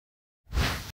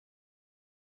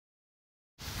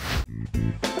My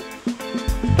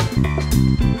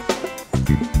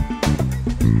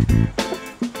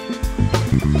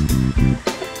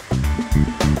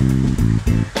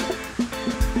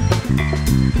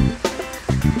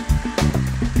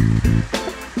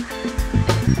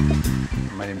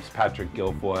name is Patrick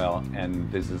Guilfoyle,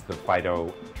 and this is the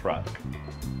Phydough truck.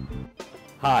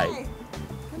 Hi. Hi.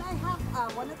 Can I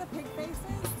have one of the pig faces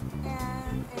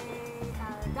and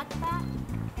a duck fat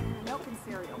and a milk and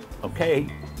cereal? Okay.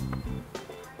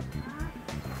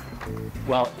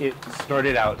 Well, it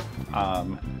started out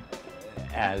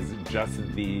as just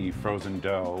the frozen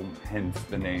dough, hence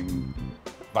the name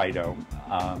Phydough.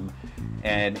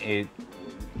 And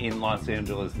in Los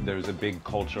Angeles, there's a big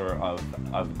culture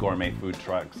of gourmet food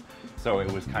trucks. So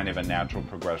it was kind of a natural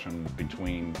progression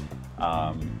between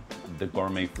the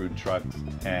gourmet food trucks,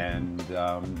 and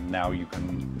now you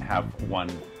can have one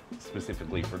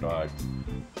specifically for dogs.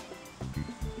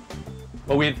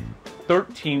 Well, we have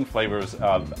 13 flavors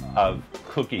of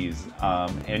cookies,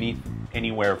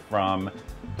 anywhere from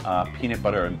peanut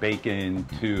butter and bacon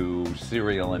to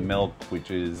cereal and milk,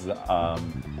 which is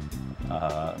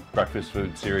breakfast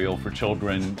food cereal for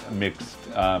children mixed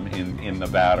in the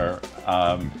batter.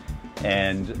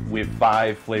 And with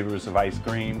 5 flavors of ice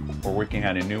cream. We're working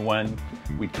on a new one.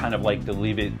 We'd kind of like to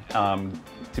leave it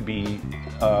to be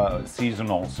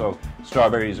seasonal. So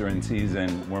strawberries are in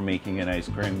season. We're making an ice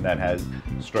cream that has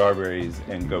strawberries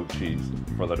and goat cheese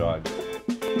for the dogs.